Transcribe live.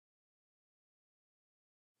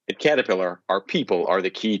At Caterpillar, our people are the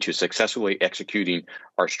key to successfully executing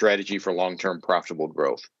our strategy for long-term profitable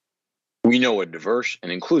growth. We know a diverse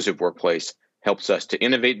and inclusive workplace helps us to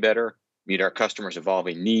innovate better, meet our customers'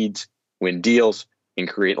 evolving needs, win deals, and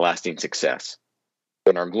create lasting success.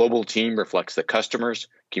 When our global team reflects the customers,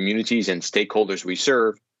 communities, and stakeholders we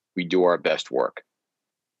serve, we do our best work.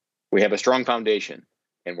 We have a strong foundation,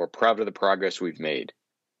 and we're proud of the progress we've made.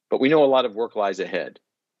 But we know a lot of work lies ahead.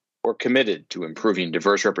 We're committed to improving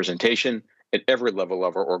diverse representation at every level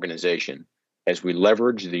of our organization as we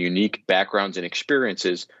leverage the unique backgrounds and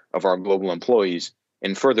experiences of our global employees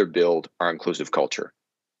and further build our inclusive culture.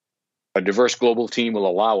 A diverse global team will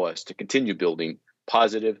allow us to continue building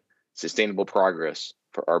positive, sustainable progress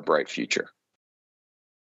for our bright future.